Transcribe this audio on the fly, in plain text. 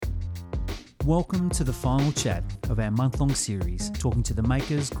Welcome to the final chat of our month-long series talking to the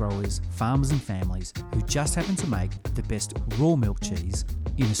makers, growers, farmers and families who just happen to make the best raw milk cheese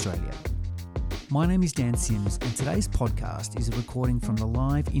in Australia. My name is Dan Sims and today's podcast is a recording from the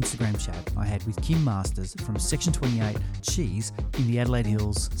live Instagram chat I had with Kim Masters from Section 28 Cheese in the Adelaide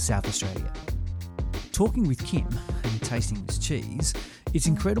Hills, South Australia. Talking with Kim and tasting this cheese, it's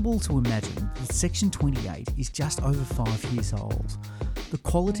incredible to imagine that Section 28 is just over 5 years old. The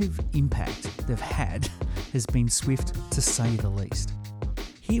qualitative impact they've had has been swift to say the least.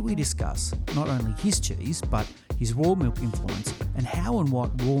 Here we discuss not only his cheese, but his raw milk influence and how and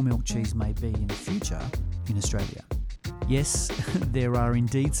what raw milk cheese may be in the future in Australia. Yes, there are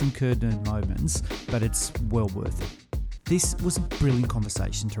indeed some curd-nerd moments, but it's well worth it. This was a brilliant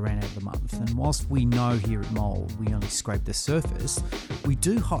conversation to round out the month, and whilst we know here at MOULD we only scraped the surface, we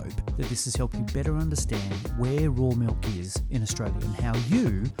do hope that this has helped you better understand where raw milk is in Australia and how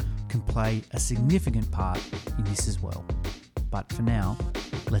you can play a significant part in this as well. But for now,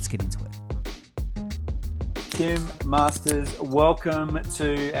 let's get into it. Kim Masters, welcome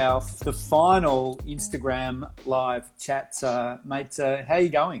to the final Instagram live chat. Mate, how are you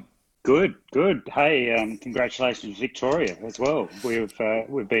going? Good. Hey, congratulations, Victoria, as well. We've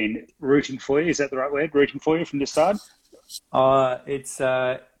been rooting for you. Is that the right word? Rooting for you from this side. It's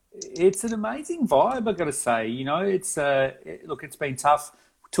an amazing vibe, I've got to say. You know, it's been tough.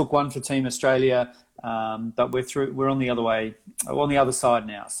 Took one for Team Australia, but we're through. We're on the other way, on the other side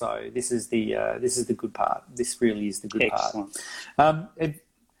now. So this is the good part. This really is the good Excellent. part.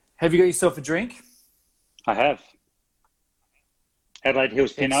 Have you got yourself a drink? I have. Adelaide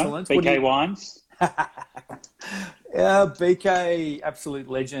Hills Pinot, BK Wines. Yeah, BK, absolute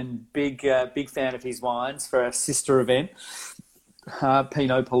legend. Big fan of his wines for our sister event,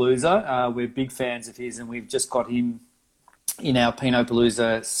 Pinot Palooza. We're big fans of his, and we've just got him in our Pinot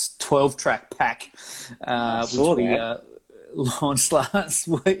Palooza 12-track pack, which we launched last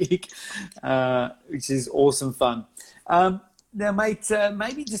week, which is awesome fun. Now, mate,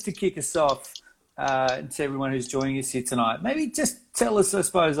 maybe just to kick us off, to everyone who's joining us here tonight, maybe just tell us, I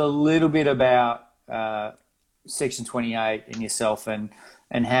suppose, a little bit about Section 28 and yourself and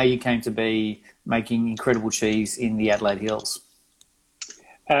how you came to be making incredible cheese in the Adelaide Hills.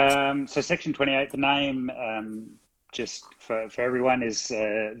 So Section 28, the name, just for everyone, is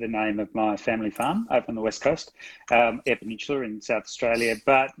the name of my family farm over on the West Coast, Eyre Peninsula in South Australia.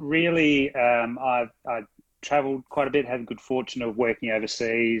 But really, I travelled quite a bit, had the good fortune of working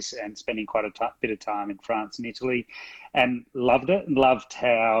overseas and spending quite a bit of time in France and Italy, and loved it and loved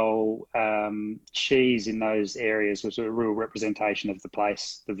how cheese in those areas was a real representation of the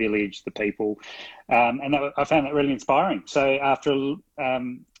place, the village, the people, and I found that really inspiring. So after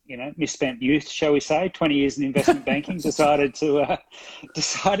misspent youth, shall we say, 20 years in investment banking, decided to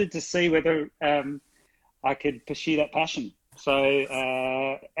see whether I could pursue that passion. So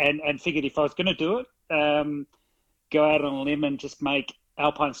and figured if I was going to do it, go out on a limb and just make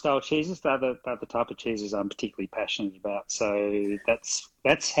Alpine style cheeses. They're the type of cheeses I'm particularly passionate about. So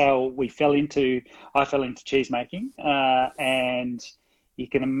that's how I fell into cheese making. And you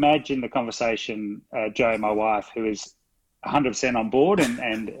can imagine the conversation, Jo, my wife, who is 100% on board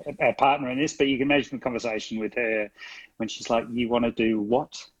and our partner in this, but you can imagine the conversation with her when she's like, "You want to do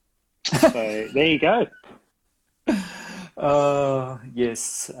what?" So there you go.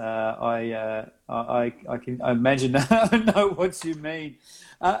 Yes, I can imagine. I know what you mean.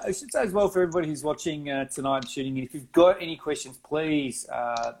 I should say as well for everybody who's watching tonight and tuning in, if you've got any questions, please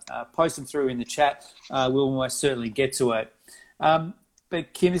post them through in the chat. We'll most certainly get to it.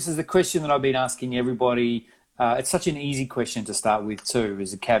 But Kim, this is the question that I've been asking everybody. It's such an easy question to start with too,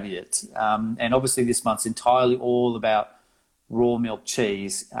 as a caveat. And obviously this month's entirely all about raw milk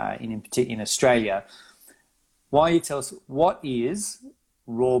cheese in Australia. Why don't you tell us what is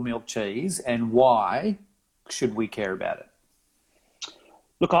raw milk cheese and why should we care about it?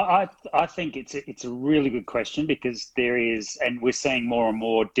 Look, I think it's a really good question because there is, and we're seeing more and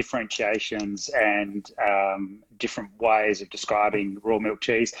more differentiations and different ways of describing raw milk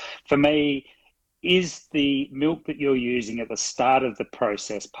cheese. For me, is the milk that you're using at the start of the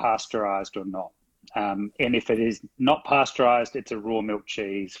process pasteurized or not? And if it is not pasteurized, it's a raw milk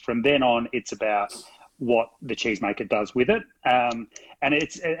cheese. From then on, it's about what the cheesemaker does with it, and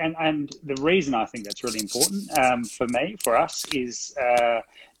the reason I think that's really important for us is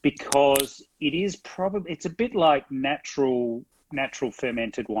because it's a bit like naturally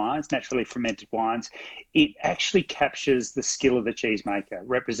fermented wines. It actually captures the skill of the cheesemaker,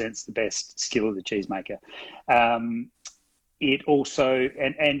 represents the best skill of the cheesemaker. It also,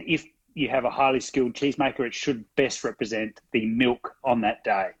 and if you have a highly skilled cheesemaker, it should best represent the milk on that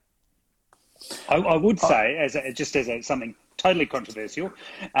day. I would say, as something totally controversial,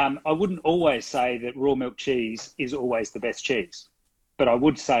 I wouldn't always say that raw milk cheese is always the best cheese, but I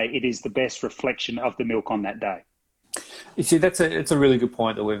would say it is the best reflection of the milk on that day. You see, it's a really good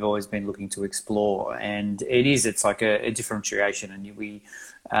point that we've always been looking to explore, and it's like a differentiation. And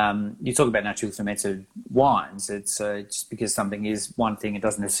you talk about naturally fermented wines. It's just because something is one thing, it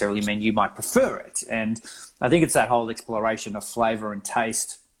doesn't necessarily mean you might prefer it. And I think it's that whole exploration of flavour and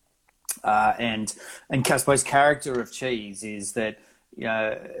taste, and I suppose character of cheese is that.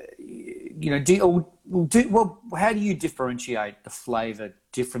 How do you differentiate the flavour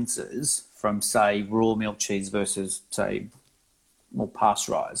differences from, say, raw milk cheese versus, say, more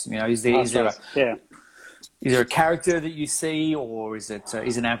pasteurised? Is there a character that you see, or is it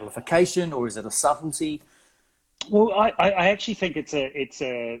an amplification, or is it a subtlety? Well, I actually think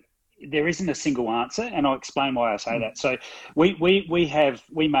there isn't a single answer, and I'll explain why I say that. So we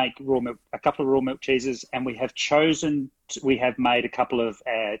make raw milk, a couple of raw milk cheeses, and we have made a couple of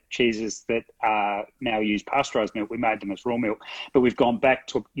cheeses that now use pasteurised milk. We made them as raw milk, but we've gone back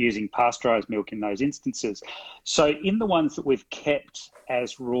to using pasteurised milk in those instances. So in the ones that we've kept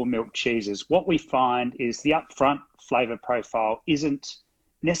as raw milk cheeses, what we find is the upfront flavour profile isn't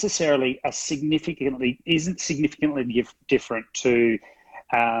significantly different to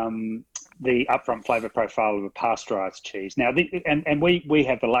the upfront flavour profile of a pasteurised cheese. Now, we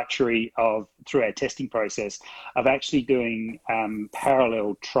have the luxury of, through our testing process, of actually doing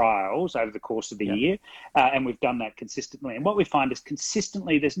parallel trials over the course of the year, and we've done that consistently. And what we find is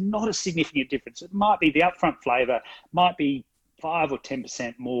consistently there's not a significant difference. It might be the upfront flavour might be 5 or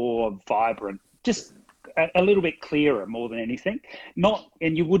 10% more vibrant, just a little bit clearer more than anything.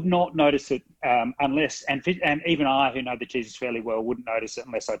 And you would not notice it unless, and even I, who know the cheeses fairly well, wouldn't notice it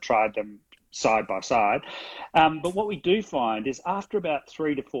unless I tried them side by side. But what we do find is after about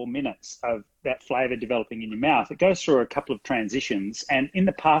 3 to 4 minutes of that flavour developing in your mouth, it goes through a couple of transitions. And in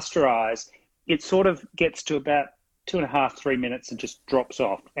the pasteurised, it sort of gets to about 2.5, 3 minutes and just drops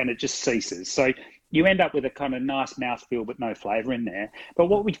off, and it just ceases. So you end up with a kind of nice mouthfeel, but no flavour in there. But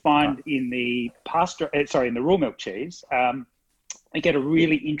what we find in the in the raw milk cheese, we get a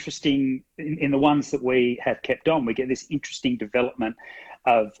really interesting, in the ones that we have kept on, we get this interesting development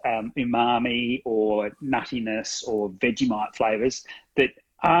of umami or nuttiness or Vegemite flavours that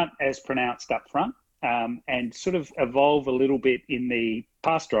aren't as pronounced up front, and sort of evolve a little bit in the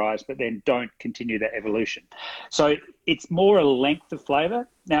pasteurised, but then don't continue that evolution. So it's more a length of flavour.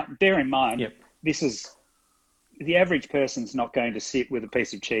 Now, bear in mind, this is, the average person's not going to sit with a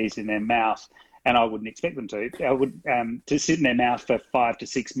piece of cheese in their mouth, and I wouldn't expect them to. I would to sit in their mouth for 5 to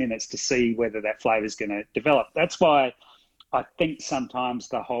 6 minutes to see whether that flavour is going to develop. That's why I think sometimes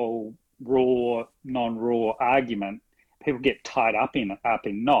the whole raw, non-raw argument, people get tied up in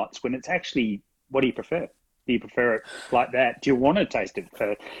knots when it's actually, what do you prefer? Do you prefer it like that? Do you want to taste it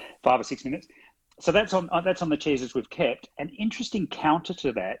for 5 or 6 minutes? So that's on the cheeses we've kept. An interesting counter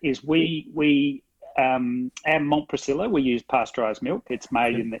to that is our Mont Priscilla, we use pasteurised milk. It's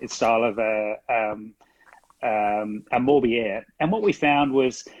made in the style of a Morbier. And what we found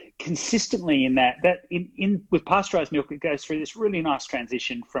was consistently in that with pasteurised milk, it goes through this really nice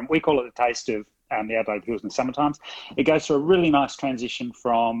transition from, we call it the taste of the Adelaide Hills in the summertimes. It goes through a really nice transition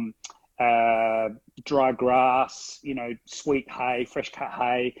from dry grass, sweet hay, fresh cut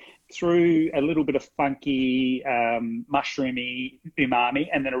hay, through a little bit of funky, mushroomy umami,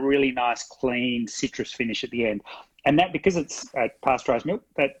 and then a really nice, clean citrus finish at the end. And that, because it's pasteurised milk,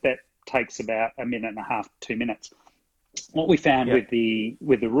 that takes about 1.5 minutes, 2 minutes. What we found with the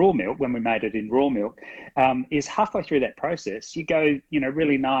raw milk, when we made it in raw milk, is halfway through that process, you go,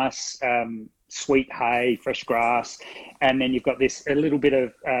 really nice, sweet hay, fresh grass, and then you've got a little bit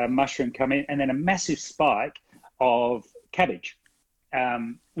of mushroom come in, and then a massive spike of cabbage,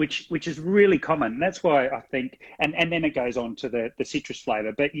 which is really common. And that's why I think, and then it goes on to the citrus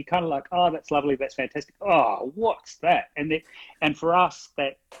flavour, but you're kind of like, oh, that's lovely, that's fantastic. Oh, what's that? And for us,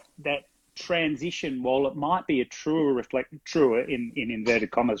 that transition, while it might be a truer in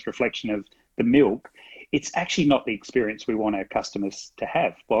inverted commas reflection of the milk, it's actually not the experience we want our customers to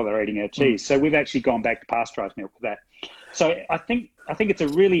have while they're eating our cheese. So we've actually gone back to pasteurised milk with that. So I think it's a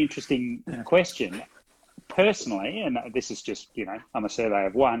really interesting question. Personally, and this is just, I'm a survey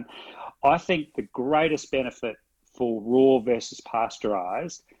of one, I think the greatest benefit for raw versus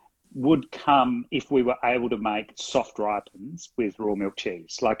pasteurised would come if we were able to make soft ripens with raw milk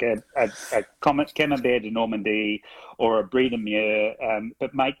cheese, like a Camembert de Normandie or a Brie de Meaux,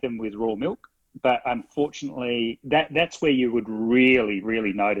 but make them with raw milk. but unfortunately, that's where you would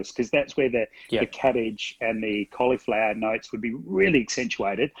really notice, because that's where the cabbage and the cauliflower notes would be really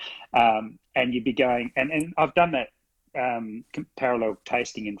accentuated, and you'd be going. And I've done that parallel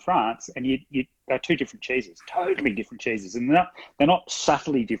tasting in France, and they're two different cheeses, totally different cheeses, and they're not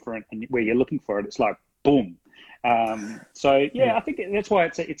subtly different. And where you're looking for it, it's like boom. I think that's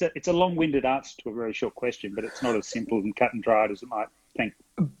why it's a long-winded answer to a very short question, but it's not as simple and cut and dried as it might think.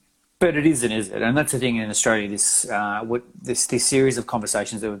 But it isn't, is it? And that's the thing in Australia. This series of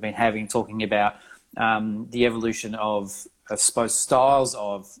conversations that we've been having, talking about the evolution of I suppose styles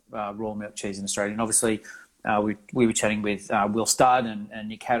of raw milk cheese in Australia, and obviously. We were chatting with Will Studd and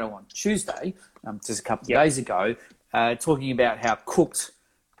Nick Haddo on Tuesday, just a couple of days ago, talking about how cooked,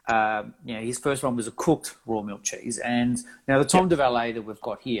 his first one was a cooked raw milk cheese. And now the Tom de Valais that we've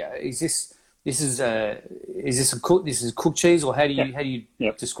got here, is this cooked cheese, or how do you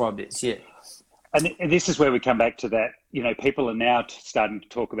describe this? Yeah. And this is where we come back to that, people are now starting to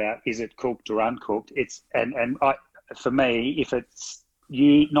talk about, is it cooked or uncooked? For me, if it's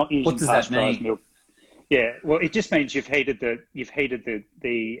not using pasteurized milk. Yeah, well, it just means you've heated the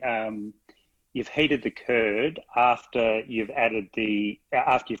curd after you've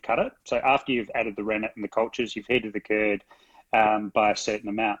cut it. So after you've added the rennet and the cultures, you've heated the curd by a certain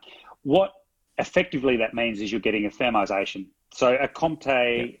amount. What effectively that means is you're getting a thermisation. So a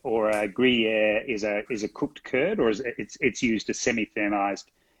Comté or a Gruyere is a cooked curd, or it's used as semi-thermised.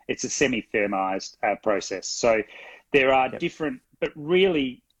 It's a semi-thermised process. So there are different, but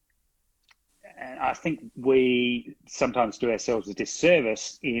really. And I think we sometimes do ourselves a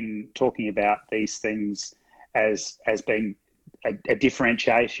disservice in talking about these things as being a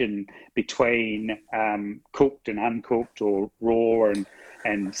differentiation between cooked and uncooked, or raw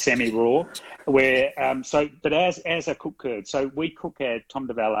and semi-raw. But as a cooked curd, so we cook our Tom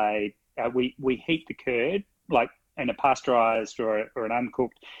de Valais. We heat the curd like in a pasteurised or an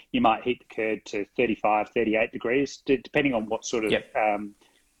uncooked. You might heat the curd to 35, 38 degrees, depending on what sort of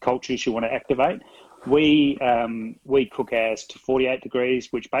cultures you want to activate. We cook ours to 48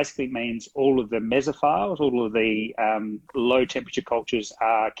 degrees, which basically means all of the mesophiles, all of the low temperature cultures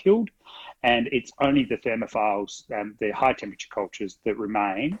are killed, and it's only the thermophiles, the high temperature cultures, that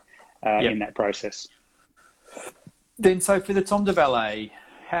remain in that process. Then, so for the Tom de Valais,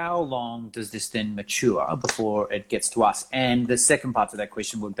 how long does this then mature before it gets to us? And the second part to that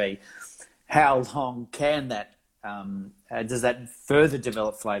question would be, how long can that does that further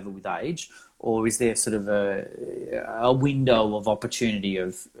develop flavour with age, or is there sort of a window of opportunity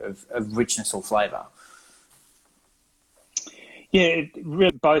of richness or flavour? Yeah,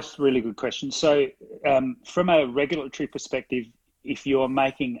 both really good questions. So from a regulatory perspective, if you're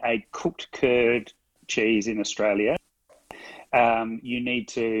making a cooked curd cheese in Australia, you need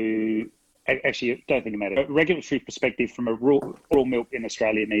to... Actually, don't think about it. A regulatory perspective, from a raw milk in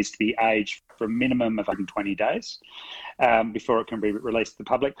Australia needs to be aged for a minimum of 120 days before it can be released to the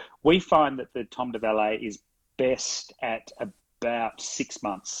public. We find that the Tom de Valais is best at about 6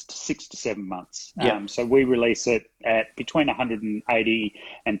 months, 6 to 7 months. So we release it at between 180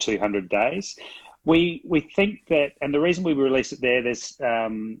 and 200 days. We think that, and the reason we release it there, there's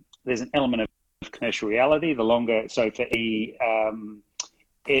an element of commercial reality. The longer, so for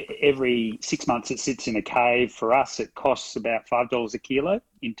every 6 months it sits in a cave. For us, it costs about $5 a kilo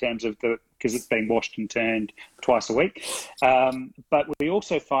in terms of because it's been washed and turned twice a week. But we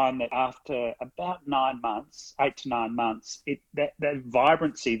also find that after about 9 months, 8 to 9 months, that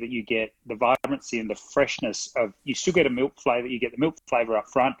vibrancy that you get, the vibrancy and the freshness of, you still get a milk flavour. You get the milk flavour up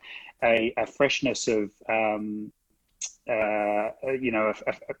front, a freshness of,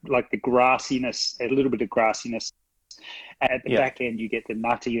 like the grassiness, a little bit of grassiness. At the back end, you get the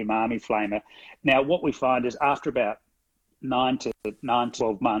nutty umami flavour. Now, what we find is after about 9 to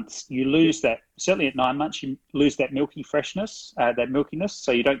 12 months, you lose that. Certainly at 9 months, you lose that milky freshness, that milkiness,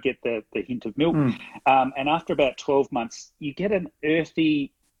 so you don't get the hint of milk. And after about 12 months, you get an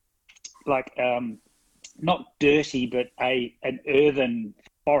earthy, like not dirty, but an earthen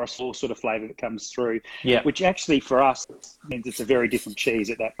forest floor sort of flavour that comes through, which actually for us means it's a very different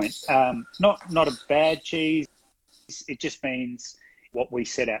cheese at that point. Not a bad cheese. It just means what we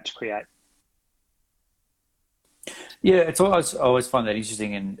set out to create. Yeah, it's I always find that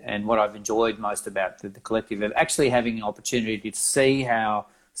interesting, and what I've enjoyed most about the collective of actually having an opportunity to see how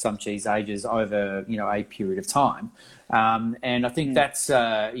some cheese ages over a period of time, and I think that's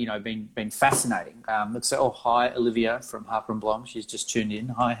been fascinating. Let's say, hi Olivia from Harper and Blom, she's just tuned in.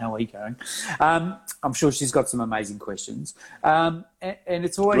 Hi, how are you going? I'm sure she's got some amazing questions, and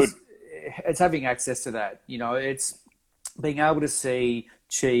it's always it's having access to that. being able to see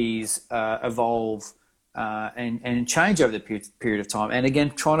cheese evolve and change over the period of time, and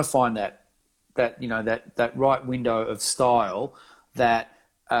again trying to find that right window of style that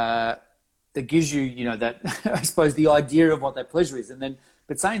that gives you that I suppose the idea of what that pleasure is, and then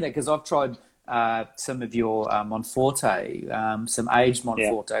but saying that because I've tried some of your Monforte, some aged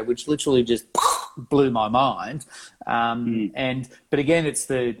Monforte, which literally just blew my mind, but again it's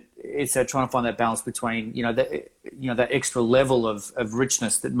that trying to find that balance between that extra level of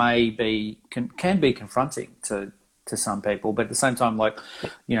richness that can be confronting to some people, but at the same time,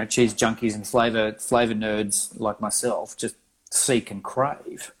 cheese junkies and flavor nerds like myself just seek and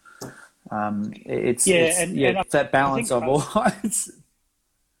crave. It's that balance of all.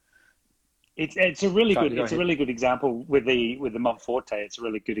 It's a really good example with the Monforte. It's a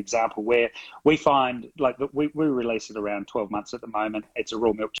really good example where we find we release it around 12 months at the moment. It's a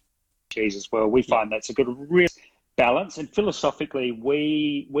raw milk cheese as well. We find that's a good real balance, and philosophically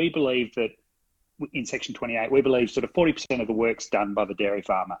we believe that in Section 28 we believe sort of 40% of the work's done by the dairy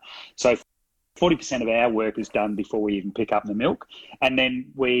farmer. So 40% of our work is done before we even pick up the milk, and then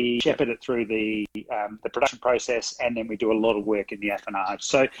we shepherd it through the production process, and then we do a lot of work in the affinage.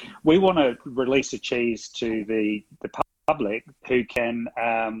 So we want to release a cheese to the public who can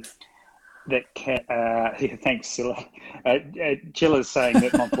thanks, Scylla. Chilla's saying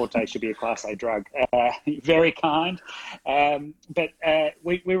that Monforte should be a Class A drug. Very kind, but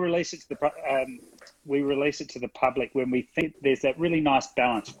we release it to the public when we think there's that really nice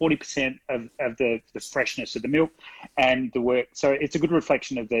balance, 40% of the freshness of the milk and the work. So it's a good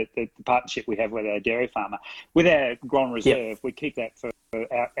reflection of the partnership we have with our dairy farmer. With our Grand Reserve, we keep that for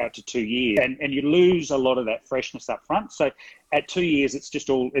out to 2 years, and you lose a lot of that freshness up front. So at 2 years, it's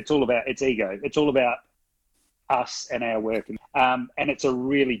all about its ego. It's all about us and our work, and it's a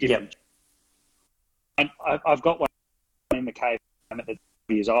really different. And I've got one in the cave that's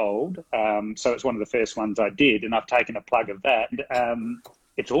years old, so it's one of the first ones I did, and I've taken a plug of that.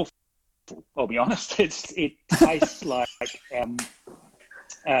 It's awful. I'll be honest. It tastes like.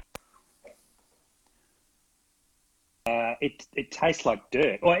 It tastes like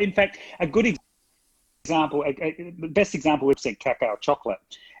dirt. Or in fact, a good example, the best example we've seen cacao chocolate,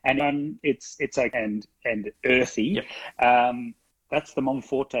 and it's and earthy. That's the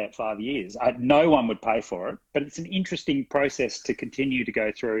Monforte at 5 years. No one would pay for it, but it's an interesting process to continue to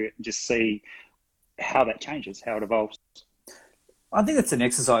go through and just see how that changes, how it evolves. I think that's an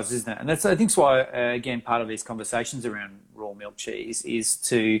exercise, isn't it? And I think that's why, again, part of these conversations around raw milk cheese is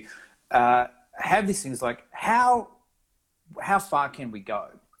to have these things like how far can we go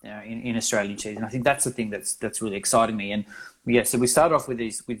in Australian cheese? And I think that's the thing that's really exciting me. And so we start off with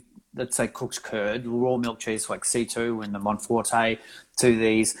let's say cooked curd, raw milk cheese like C2 and the Monforte, to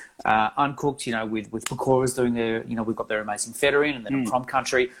these uncooked, with Pakoras doing we've got their amazing feta in, and then Prom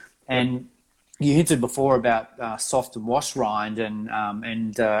Country. And you hinted before about soft and wash rind, and I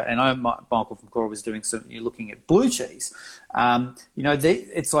know Michael from Pakora was doing you're looking at blue cheese.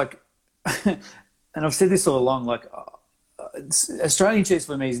 It's like, and I've said this all along, Australian cheese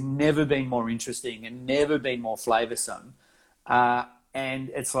for me has never been more interesting and never been more flavoursome. And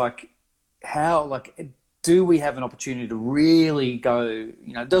it's do we have an opportunity to really go,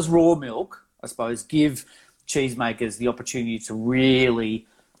 does raw milk, I suppose, give cheesemakers the opportunity to really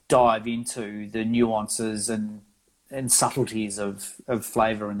dive into the nuances and subtleties of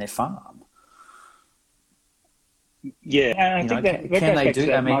flavour in their farm? Yeah, and I think can they do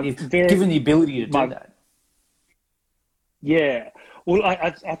that? I mean, given the ability to do that. Yeah, well,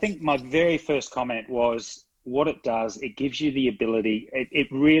 I think my very first comment was, what it does, it gives you the ability, it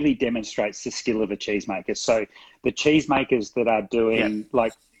really demonstrates the skill of a cheesemaker. So the cheesemakers that are doing,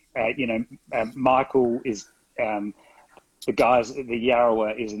 Michael is, the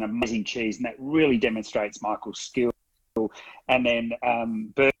Yarrawa is an amazing cheese, and that really demonstrates Michael's skill. And then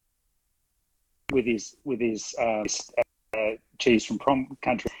Bert with his cheese from Prom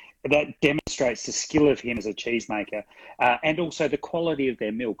Country, that demonstrates the skill of him as a cheesemaker, and also the quality of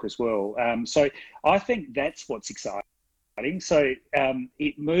their milk as well. So I think that's what's exciting. So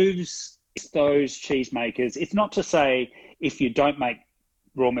it moves those cheesemakers. It's not to say if you don't make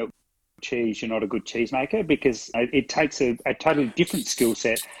raw milk cheese, you're not a good cheesemaker, because it takes a totally different skill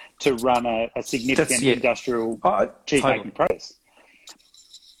set to run a significant industrial cheesemaking process.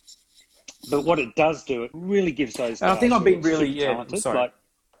 But what it does do, it really gives those guys, I think I've been really talented. Sorry.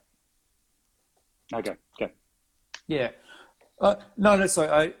 Okay, go. Yeah. No,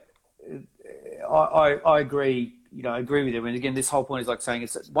 sorry. I agree. I agree with you. And again, this whole point is saying,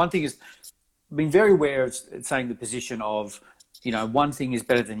 it's one thing is being very aware of saying the position of one thing is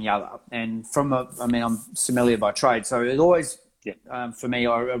better than the other. And I'm sommelier by trade, so it always, for me,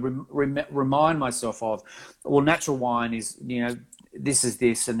 I remind myself of, well, natural wine is, this is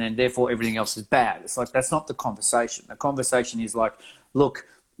this, and then therefore everything else is bad. It's like, that's not the conversation. The conversation is like, look,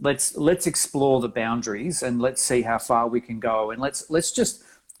 let's explore the boundaries and let's see how far we can go, and let's just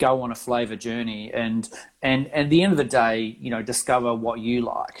go on a flavour journey, and at the end of the day, discover what you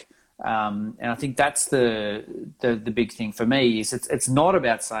like. And I think that's the big thing for me is it's not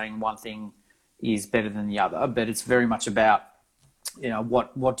about saying one thing is better than the other, but it's very much about,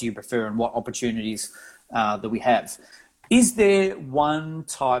 what do you prefer and what opportunities that we have. Is there one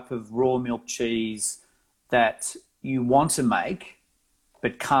type of raw milk cheese that you want to make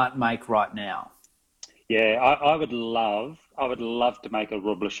but can't make right now? Yeah, I would love to make a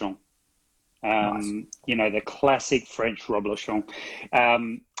reblochon. Nice. The classic French reblochon.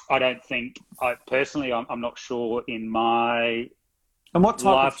 I don't think, I'm not sure in my. And what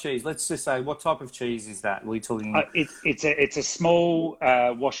type of cheese? Let's just say, what type of cheese is that? We're talking. It's a small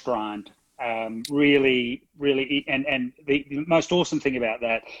washed rind. Really, and the most awesome thing about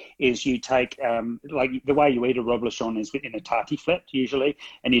that is you take, like the way you eat a reblochon is in a tartiflette usually,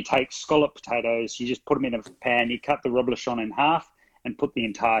 and you take scallop potatoes, you just put them in a pan, you cut the reblochon in half and put the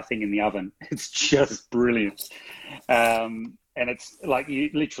entire thing in the oven. It's just brilliant. And it's like you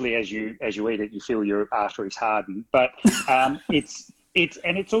literally, as you eat it, you feel your arteries harden. But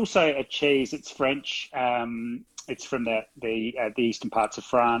it's also a cheese. It's French. It's from the eastern parts of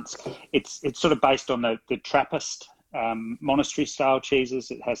France. It's sort of based on the Trappist monastery style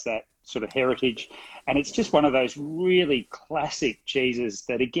cheeses. It has that sort of heritage, and it's just one of those really classic cheeses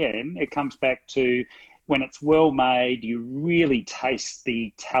that, again, it comes back to when it's well made, you really taste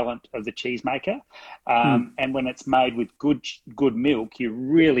the talent of the cheesemaker. And when it's made with good milk, you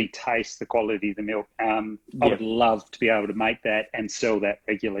really taste the quality of the milk. I would love to be able to make that and sell that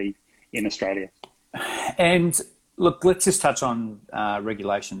regularly in Australia. And look, let's just touch on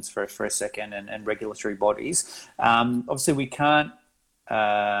regulations for a second and regulatory bodies. Obviously, we can't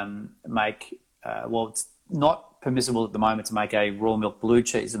make, it's not permissible at the moment to make a raw milk blue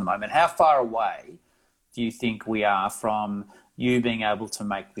cheese at the moment. How far away do you think we are from you being able to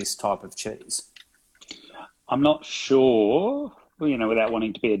make this type of cheese? I'm not sure, without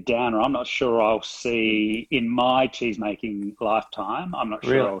wanting to be a downer, I'm not sure I'll see in my cheese-making lifetime, I'm not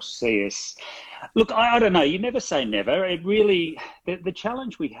sure I'll see us. Look, I don't know. You never say never. It really, the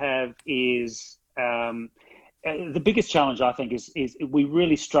challenge we have is, the biggest challenge I think is we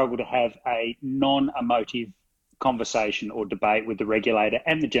really struggle to have a non-emotive conversation or debate with the regulator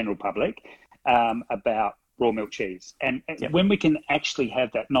and the general public about raw milk cheese. And when we can actually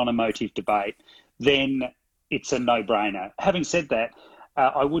have that non-emotive debate, then it's a no-brainer. Having said that,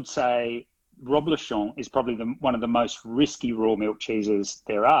 I would say reblochon is probably one of the most risky raw milk cheeses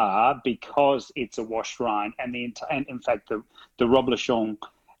there are because it's a washed rind. And in fact, the reblochon,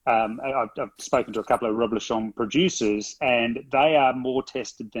 I've spoken to a couple of reblochon producers, and they are more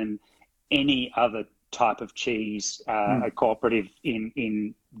tested than any other type of cheese, a cooperative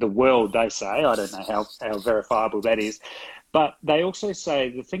in the world, they say. I don't know how verifiable that is. But they also say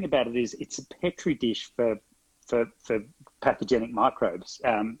the thing about it is it's a petri dish for pathogenic microbes.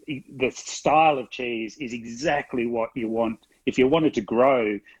 The style of cheese is exactly what you want. If you wanted to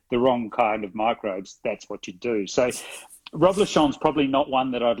grow the wrong kind of microbes, that's what you do. So reblochon's probably not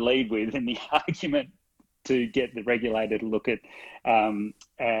one that I'd lead with in the argument to get the regulator to look at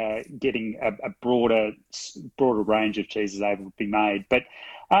getting a broader range of cheeses able to be made. But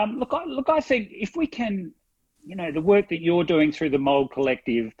look, I think if we can, the work that you're doing through the MOULD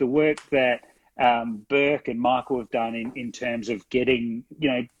Collective, the work that Burke and Michael have done in terms of getting,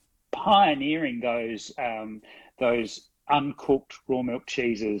 pioneering those uncooked raw milk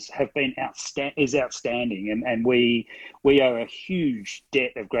cheeses have been outstanding, and we owe a huge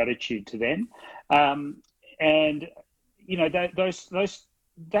debt of gratitude to them. And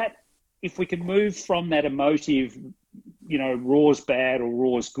that if we can move from that emotive, raw's bad or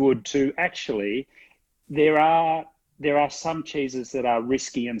raw's good to actually there are some cheeses that are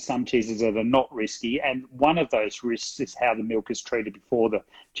risky and some cheeses that are not risky, and one of those risks is how the milk is treated before the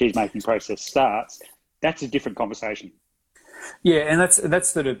cheese making process starts. That's a different conversation. Yeah, and that's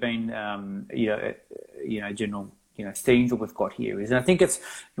sort of been general theme that we've got here is, and I think it's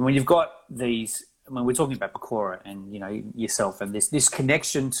when you've got these. When we're talking about Pecora and yourself and this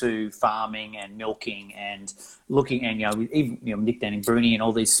connection to farming and milking and looking and even Nick Dan and Bruni and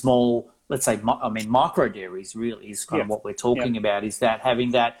all these small, let's say, micro dairies really is kind of what we're talking about, is that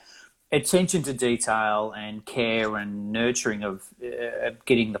having that attention to detail and care and nurturing of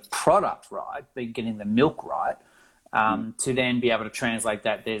getting the product right, getting the milk right. to then be able to translate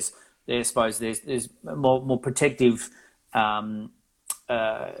that. I suppose there's more protective,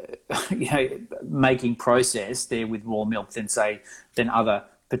 making process there with raw milk than other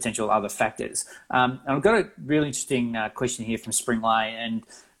potential other factors. And I've got a really interesting question here from Spring Lane, and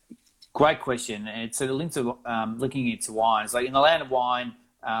great question. It's sort of linking it to wine. It's like, in the land of wine,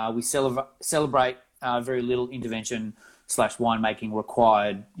 we celebrate very little intervention / winemaking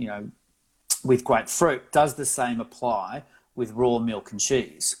required, with great fruit. Does the same apply with raw milk and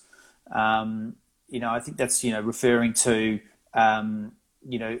cheese? I think that's, referring to, I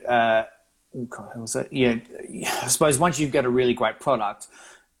suppose once you've got a really great product,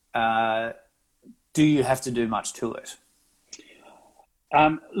 do you have to do much to it?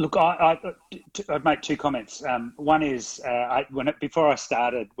 Look, I'd make two comments. One is before I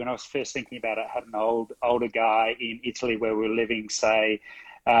started, when I was first thinking about it, I had an older guy in Italy where we were living say,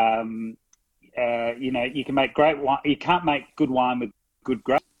 you can make great wine. You can't make good wine with good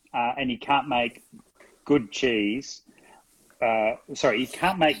grapes, and you can't make good cheese. You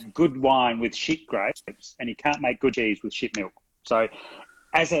can't make good wine with shit grapes, and you can't make good cheese with shit milk. So,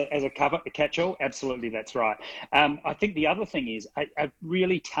 as a catch-all, absolutely, that's right. I think the other thing is a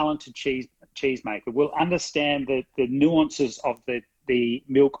really talented cheesemaker will understand the nuances of the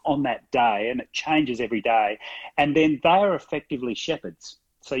milk on that day, and it changes every day. And then they are effectively shepherds.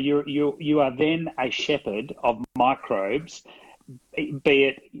 So you are then a shepherd of microbes, be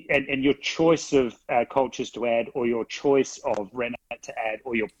it and your choice of cultures to add, or your choice of rennet to add,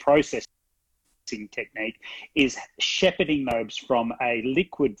 or your processing technique is shepherding those from a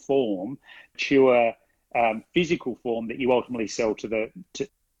liquid form to a physical form that you ultimately sell to the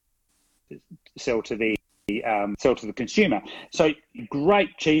consumer. So,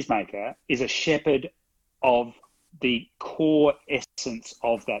 great cheesemaker is a shepherd of the core essence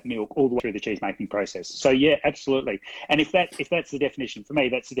of that milk all the way through the cheese making process. So yeah, absolutely. And if that's the definition for me,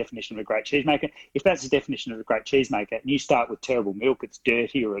 that's the definition of a great cheesemaker. If that's the definition of a great cheesemaker, and you start with terrible milk, it's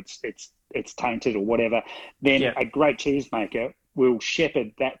dirty or it's tainted or whatever, then a great cheesemaker will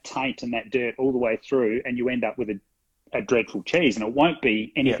shepherd that taint and that dirt all the way through, and you end up with a dreadful cheese, and it won't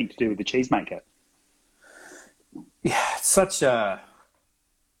be anything to do with the cheesemaker. Yeah, such a...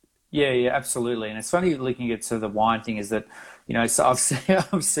 Yeah, absolutely. And it's funny looking at the wine thing is that, so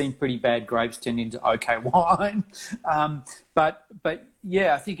I've seen pretty bad grapes turn into okay wine. But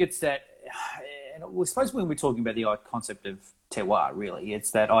yeah, I think it's that, and I suppose when we're talking about the concept of terroir, really,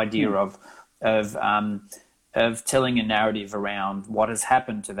 it's that idea of telling a narrative around what has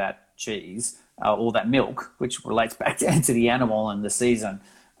happened to that cheese or that milk, which relates back to the animal and the season,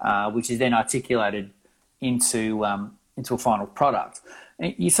 which is then articulated into a final product.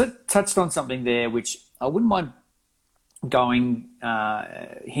 And you sort of touched on something there, which I wouldn't mind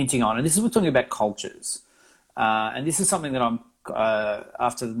hinting on, and this is we're talking about cultures, and this is something that I'm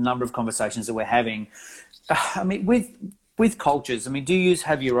after the number of conversations that we're having. I mean, with cultures, I mean, do you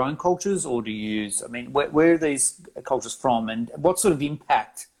have your own cultures, or do you use? I mean, where are these cultures from, and what sort of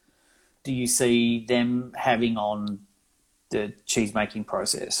impact do you see them having on the cheese making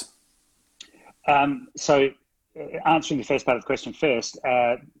process? Answering the first part of the question first,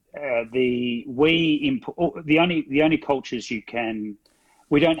 the only cultures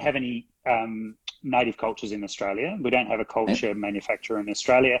we don't have any native cultures in Australia. We don't have a culture manufacturer in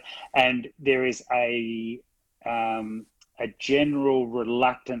Australia, and there is a general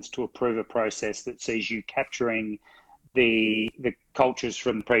reluctance to approve a process that sees you capturing the cultures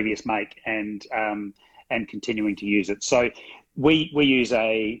from the previous make and continuing to use it. So we use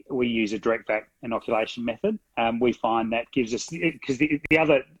a direct vac inoculation method. We find that gives us, because the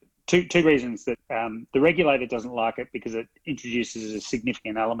other two reasons that the regulator doesn't like it, because it introduces a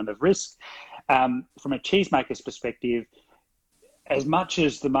significant element of risk. From a cheesemaker's perspective, as much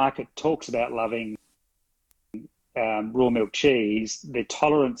as the market talks about loving raw milk cheese, the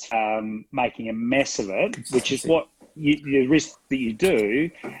tolerance making a mess of it, which is what the risk that you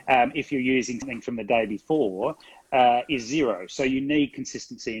do if you're using something from the day before, is zero. So you need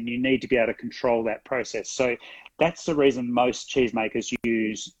consistency, and you need to be able to control that process. So that's the reason most cheesemakers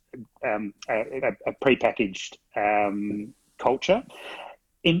use a prepackaged culture.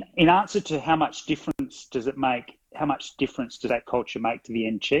 In answer to how much difference does it make? How much difference does that culture make to the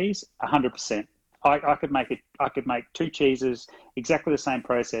end cheese? 100%. I could make two cheeses, exactly the same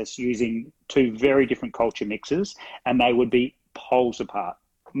process, using two very different culture mixes, and they would be poles apart,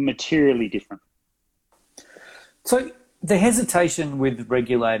 materially different. So the hesitation with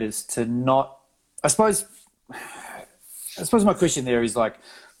regulators to not, I suppose my question there is like,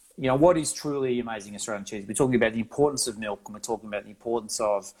 what is truly amazing Australian cheese? We're talking about the importance of milk, and we're talking about the importance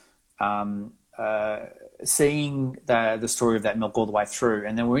of seeing the story of that milk all the way through,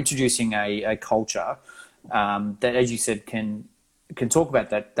 and then we're introducing a culture that, as you said, can talk about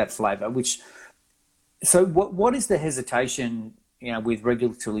that flavour. So what is the hesitation, with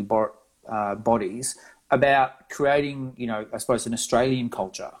regulatory bodies about creating, I suppose, an Australian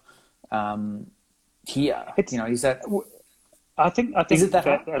culture here? Is that? I think is it that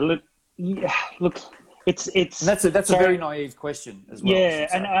hard? Yeah, look, it's and that's a very naive question as well. Yeah,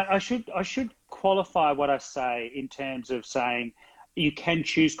 and I should qualify what I say in terms of saying you can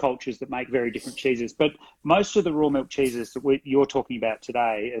choose cultures that make very different cheeses, but most of the raw milk cheeses that you're talking about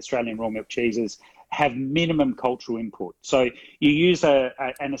today, Australian raw milk cheeses, have minimum cultural input. So you use an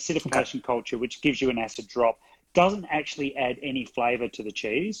acidification culture, which gives you an acid drop, doesn't actually add any flavour to the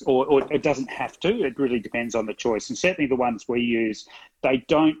cheese, or it doesn't have to. It really depends on the choice. And certainly the ones we use,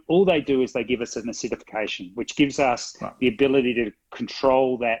 all they do is they give us an acidification, which gives us the ability to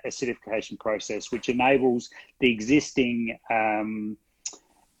control that acidification process, which enables the existing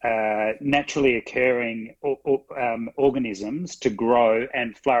naturally occurring organisms to grow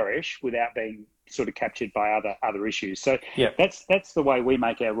and flourish without being sort of captured by other issues. So that's the way we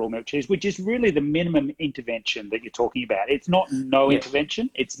make our raw milk cheese, which is really the minimum intervention that you're talking about. It's not intervention,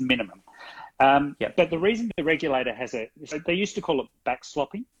 it's minimum. But the reason the regulator has they used to call it back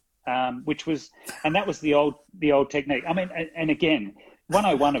slopping, that was the old technique. I mean, and again,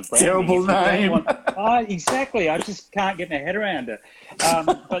 101 of branding. Terrible name. Exactly. I just can't get my head around it.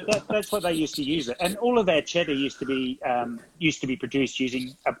 But that's what they used to use it. And all of our cheddar used to be produced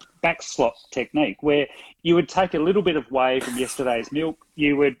using a back slop technique, where you would take a little bit of whey from yesterday's milk,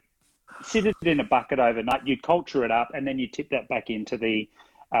 you would sit it in a bucket overnight, you'd culture it up, and then you tip that back into the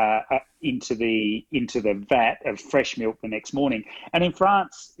vat of fresh milk the next morning. And in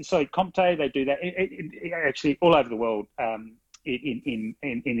France, so Comte, they do that. Actually, all over the world. In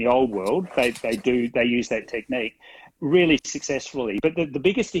the old world, they use that technique really successfully. But the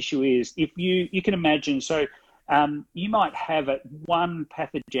biggest issue is, if you can imagine, so you might have one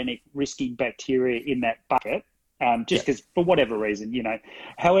pathogenic risky bacteria in that bucket, just because for whatever reason,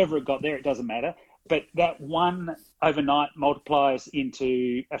 however it got there, it doesn't matter. But that one overnight multiplies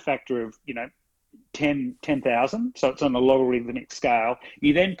into a factor of 10,000, so it's on a logarithmic scale.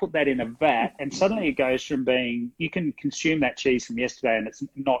 You then put that in a vat, and suddenly it goes from being, you can consume that cheese from yesterday and it's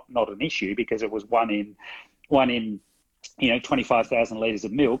not an issue because it was one in 25,000 litres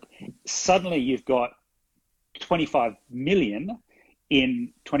of milk. Suddenly you've got 25 million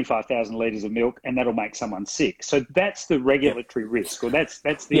in 25,000 litres of milk, and that'll make someone sick. So that's the regulatory risk, or that's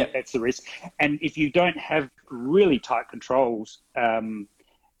the risk. And if you don't have really tight controls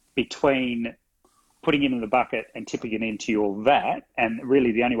between putting it in the bucket and tipping it into your vat, and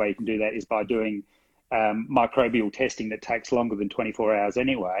really the only way you can do that is by doing microbial testing that takes longer than 24 hours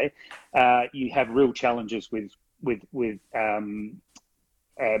anyway, you have real challenges with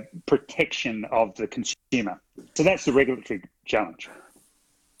protection of the consumer. So that's the regulatory challenge.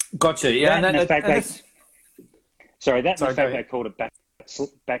 Gotcha. Yeah, and the fact they called it back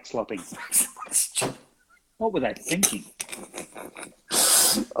slopping. What were they thinking?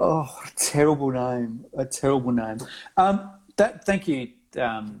 Oh, terrible name! A terrible name. Thank you.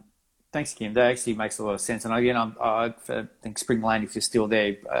 Thanks, Kim. That actually makes a lot of sense. And again, I think Spring Lane, if you're still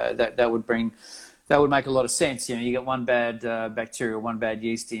there, that would make a lot of sense. You get one bad bacteria, one bad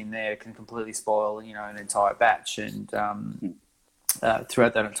yeast in there, it can completely spoil an entire batch, and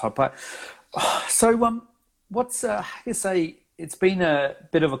throughout that entire part. So, what's I guess it's been a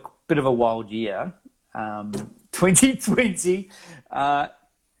bit of a wild year. 2020. How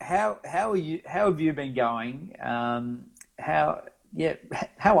have you been going? How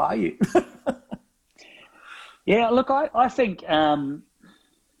are you? Yeah, look, I think how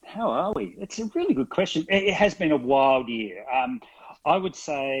are we? It's a really good question. It has been a wild year. I would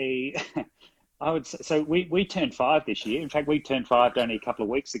say so. We turned 5 this year. In fact, we turned 5 only a couple of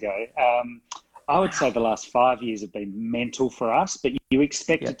weeks ago. I would say the last 5 years have been mental for us, but you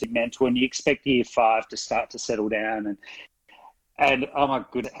expect it to be mental, and you expect year 5 to start to settle down, and oh my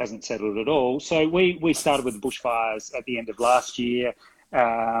goodness, it hasn't settled at all. So we started with the bushfires at the end of last year.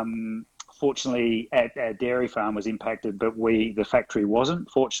 Fortunately, our dairy farm was impacted, but the factory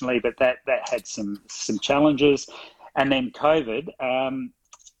wasn't, fortunately, but that had some challenges. And then COVID,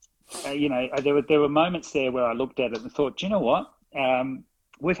 there were moments there where I looked at it and thought, do you know what?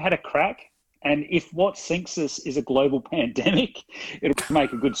 We've had a crack. And if what sinks us is a global pandemic, it'll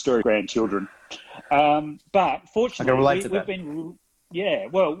make a good story for grandchildren. But fortunately,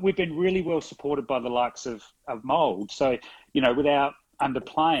 we've been really well supported by the likes of MOULD. So, without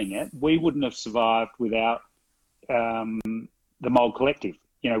underplaying it, we wouldn't have survived without the MOULD Collective.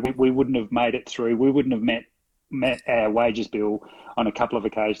 we wouldn't have made it through. We wouldn't have met our wages bill on a couple of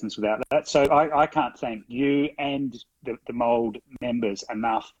occasions without that. So I can't thank you and the MOULD members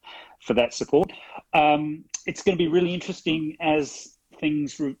enough for that support. It's going to be really interesting as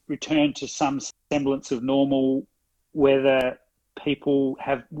things return to some semblance of normal, whether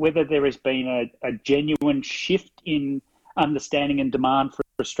there has been a genuine shift in understanding and demand for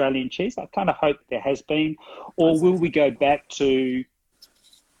Australian cheese. I kind of hope there has been, or will we go back to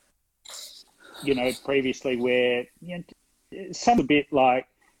previously where some a bit like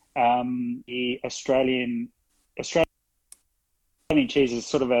the Australian cheese is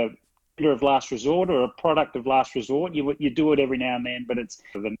sort of a pillar of last resort or a product of last resort. You do it every now and then, but it's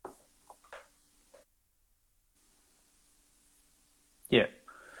yeah.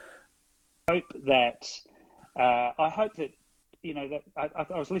 I hope that that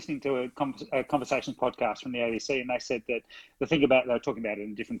I was listening to a conversations podcast from the ABC, and they said that they were talking about it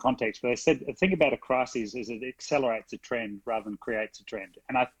in a different context, but they said the thing about a crisis is it accelerates a trend rather than creates a trend.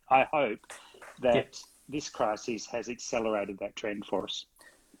 And I hope that this crisis has accelerated that trend for us.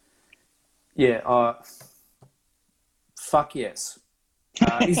 Yeah, fuck yes.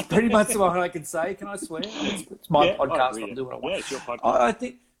 Is pretty much what I can say. Can I swear? It's my podcast. I'm doing what I want. Yeah, it's your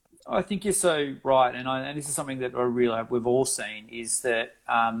podcast. I think you're so right, and this is something that we've all seen, is that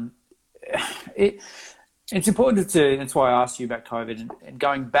it's important to. That's why I asked you about COVID and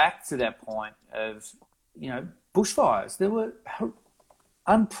going back to that point of bushfires. There were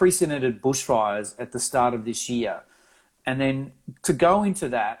unprecedented bushfires at the start of this year, and then to go into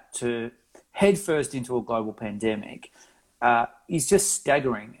that, to head first into a global pandemic, is just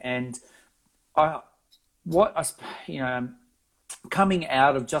staggering. And coming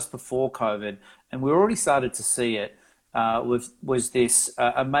out of just before COVID, and we already started to see it, was this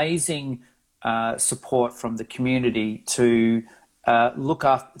amazing support from the community to look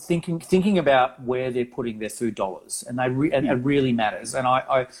after, thinking about where they're putting their food dollars, and it really matters. And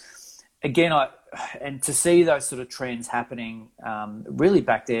and to see those sort of trends happening really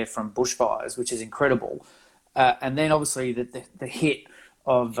back there from bushfires, which is incredible, and then obviously the hit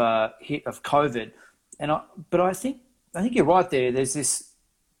of COVID, but I think you're right there. There's this.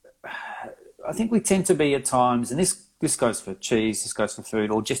 I think we tend to be at times, and this goes for cheese, this goes for food,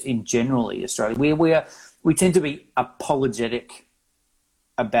 or just in generally Australia. We tend to be apologetic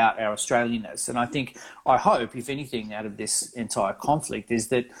about our Australianness, and I hope, if anything, out of this entire conflict, is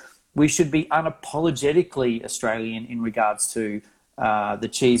that we should be unapologetically Australian in regards to the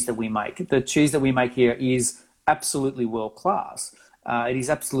cheese that we make. The cheese that we make here is absolutely world class. It is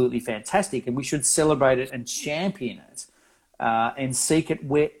absolutely fantastic, and we should celebrate it and champion it and seek it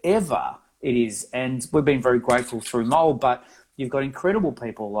wherever it is. And we've been very grateful through MOULD, but you've got incredible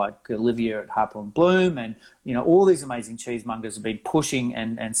people like Olivia at Harper and Bloom, and all these amazing cheesemongers have been pushing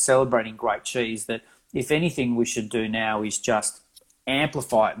and celebrating great cheese. That if anything we should do now is just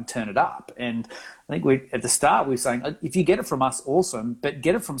amplify it and turn it up. And I think at the start we were saying, if you get it from us, awesome, but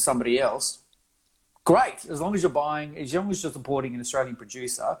get it from somebody else, great. As long as you're supporting an Australian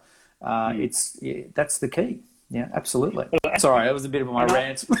producer, that's the key. Yeah, absolutely. Sorry, that was a bit of my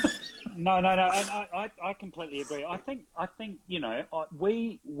rant. No. And I completely agree. I think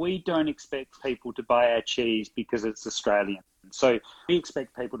we don't expect people to buy our cheese because it's Australian. So we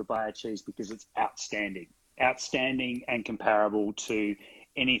expect people to buy our cheese because it's outstanding and comparable to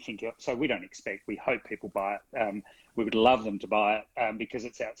anything else. So we hope people buy it. We would love them to buy it because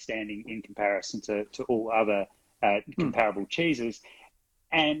it's outstanding in comparison to all other comparable cheeses.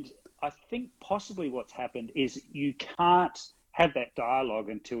 And I think possibly what's happened is you can't have that dialogue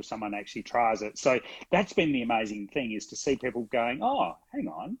until someone actually tries it. So that's been the amazing thing, is to see people going, oh, hang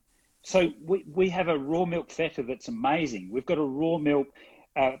on. So we have a raw milk feta that's amazing. We've got a raw milk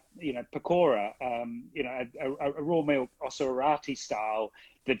pakora, a raw milk ossorati style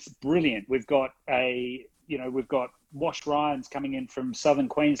that's brilliant. We've got washed rinds coming in from southern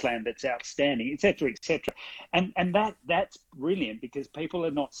Queensland that's outstanding, etc., etc. And that's brilliant, because people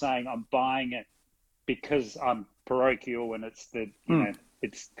are not saying I'm buying it because I'm parochial and it's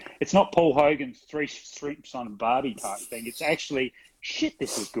it's not Paul Hogan's 3 shrimps on a Barbie type thing. It's actually, shit,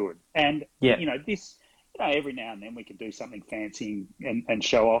 this is good. And this. Every now and then we can do something fancy and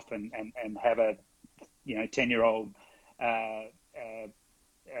show off and have a 10-year-old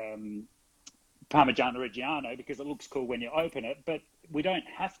Parmigiano Reggiano because it looks cool when you open it, but we don't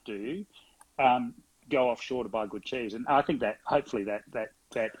have to go offshore to buy good cheese. And I think that hopefully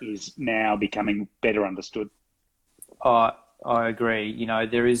that is now becoming better understood. I agree.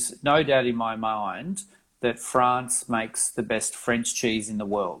 There is no doubt in my mind that France makes the best French cheese in the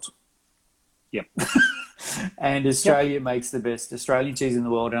world. Yep. And Australia makes the best Australian cheese in the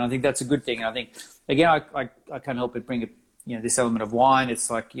world, and I think that's a good thing. And I think, again, I can't help but bring this element of wine. It's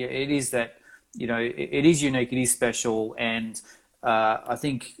like, it is that, it is unique, it is special, and I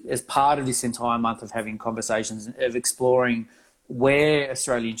think as part of this entire month of having conversations, of exploring where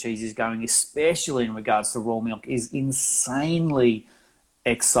Australian cheese is going, especially in regards to raw milk, is insanely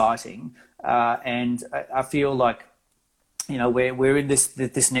exciting. And I feel like, we're in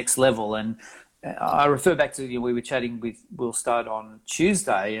this next level. And I refer back to, we were chatting with Will Studd on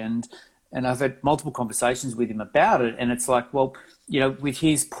Tuesday, and I've had multiple conversations with him about it. And it's like, well, with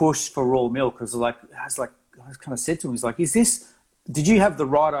his push for raw milk, I was kind of said to him, did you have the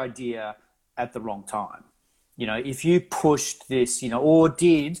right idea at the wrong time? If you pushed this, or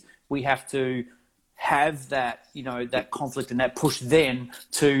did we have to have that, that conflict and that push then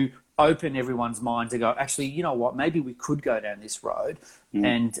to open everyone's mind to go, actually, you know what, maybe we could go down this road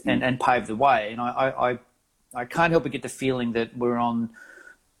and pave the way. And I can't help but get the feeling that we're on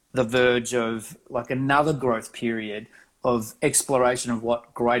the verge of like another growth period of exploration of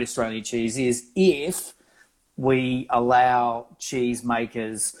what great Australian cheese is, if we allow cheese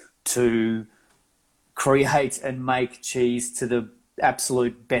makers to create and make cheese to the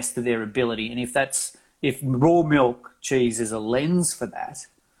absolute best of their ability. And if raw milk cheese is a lens for that,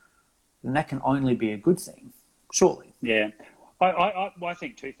 then that can only be a good thing, surely. Yeah. I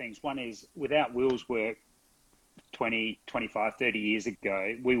think two things. One is, without Will's work 20, 25, 30 years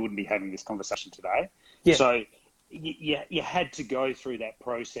ago, we wouldn't be having this conversation today. Yeah. So you had to go through that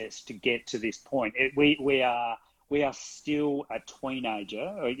process to get to this point. We are still a teenager,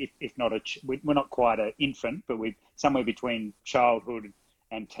 or if not we're not quite an infant, but we're somewhere between childhood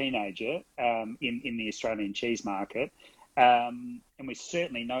and teenager in the Australian cheese market. And we're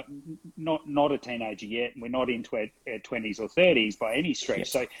certainly not a teenager yet, and we're not into our 20s or 30s by any stretch.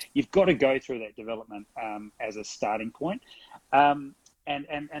 Yes. So you've got to go through that development as a starting point. And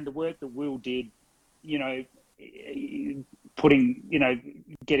the work that Will did, getting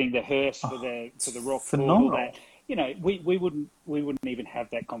the hearse for the rock pool, that, we wouldn't even have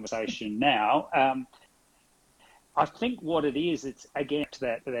that conversation now. I think what it is, it's again to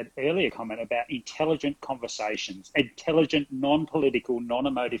that earlier comment about intelligent conversations, intelligent, non-political,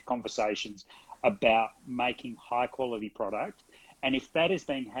 non-emotive conversations about making high quality product. And if that is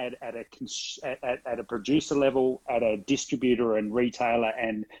being had at a producer level, at a distributor and retailer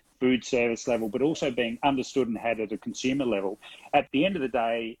and food service level, but also being understood and had at a consumer level, at the end of the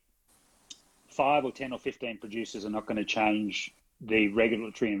day, 5 or 10 or 15 producers are not going to change the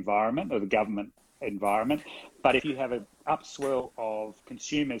regulatory environment or the government environment. But if you have an upswell of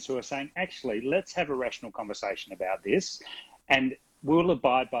consumers who are saying, actually, let's have a rational conversation about this, and we'll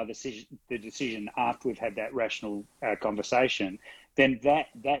abide by the decision after we've had that rational conversation, then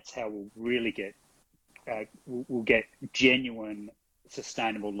that's how we'll really get genuine,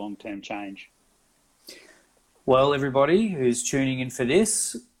 sustainable, long-term change. Well, everybody who's tuning in for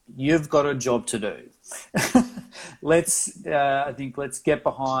this, you've got a job to do. Let's get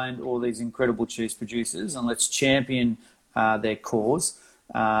behind all these incredible cheese producers, and let's champion their cause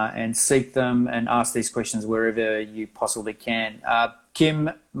and seek them and ask these questions wherever you possibly can. Kim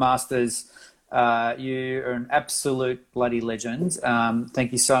Masters, you are an absolute bloody legend.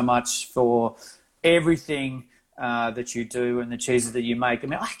 Thank you so much for everything that you do and the cheeses that you make. I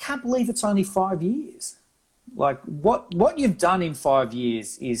mean, I can't believe it's only 5 years. Like, what you've done in 5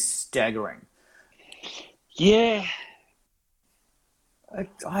 years is staggering. Yeah.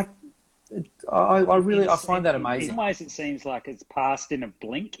 I find that amazing. In some ways, it seems like it's passed in a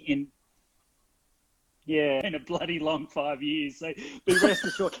blink. In a bloody long 5 years. So be rest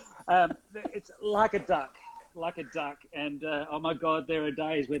assured, it's like a duck. And oh my God, there are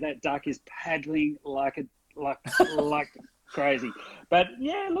days where that duck is paddling like crazy. But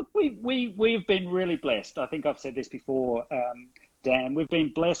yeah, look, we've been really blessed. I think I've said this before, Dan. We've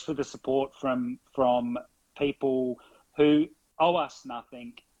been blessed with the support from people who owe us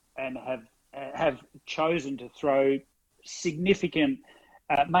nothing and have chosen to throw significant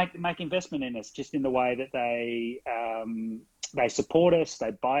make investment in us, just in the way that they support us,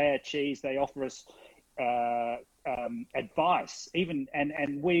 they buy our cheese, they offer us advice, even,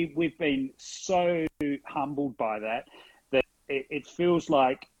 and we've been so humbled by that it feels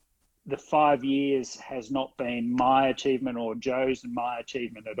like the 5 years has not been my achievement or Joe's and my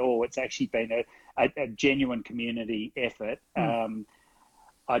achievement at all. It's actually been a genuine community effort.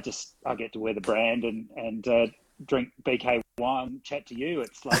 I get to wear the brand and drink BK wine, chat to you.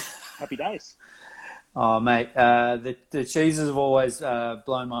 It's like happy days. Oh, mate, the cheeses have always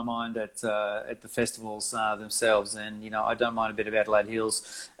blown my mind at the festivals themselves, and I don't mind a bit of Adelaide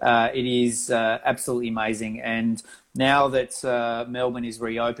Hills. It is absolutely amazing, and now that Melbourne is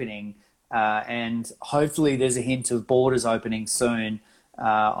reopening, and hopefully there's a hint of borders opening soon,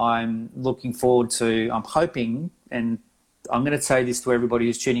 I'm looking forward to. I'm hoping, and I'm going to say this to everybody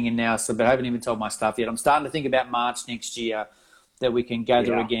who's tuning in now, but I haven't even told my staff yet. I'm starting to think about March next year that we can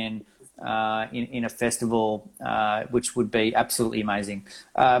gather again in a festival, which would be absolutely amazing.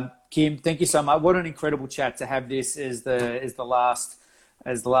 Kim, thank you so much. What an incredible chat to have this as the last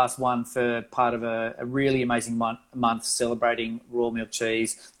one for part of a really amazing month celebrating raw milk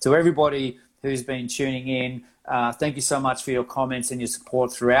cheese. To everybody who's been tuning in, thank you so much for your comments and your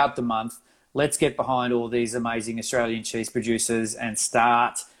support throughout the month. Let's get behind all these amazing Australian cheese producers and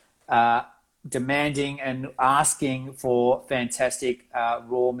start demanding and asking for fantastic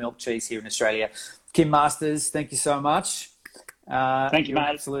raw milk cheese here in Australia. Kim Masters, thank you so much. Thank you, you're mate.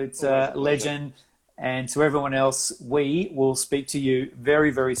 an absolute legend. And to everyone else, we will speak to you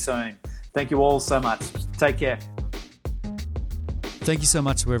very, very soon. Thank you all so much. Take care. Thank you so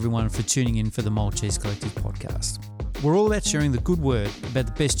much to everyone for tuning in for the MOULD Cheese Collective podcast. We're all about sharing the good word about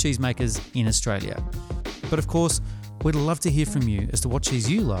the best cheesemakers in Australia. But of course, we'd love to hear from you as to what cheese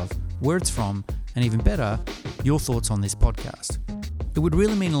you love, where it's from, and even better, your thoughts on this podcast. It would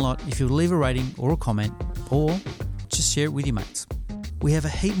really mean a lot if you would leave a rating or a comment, or just share it with your mates. We have a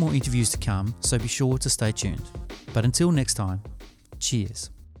heap more interviews to come, so be sure to stay tuned. But until next time, cheers.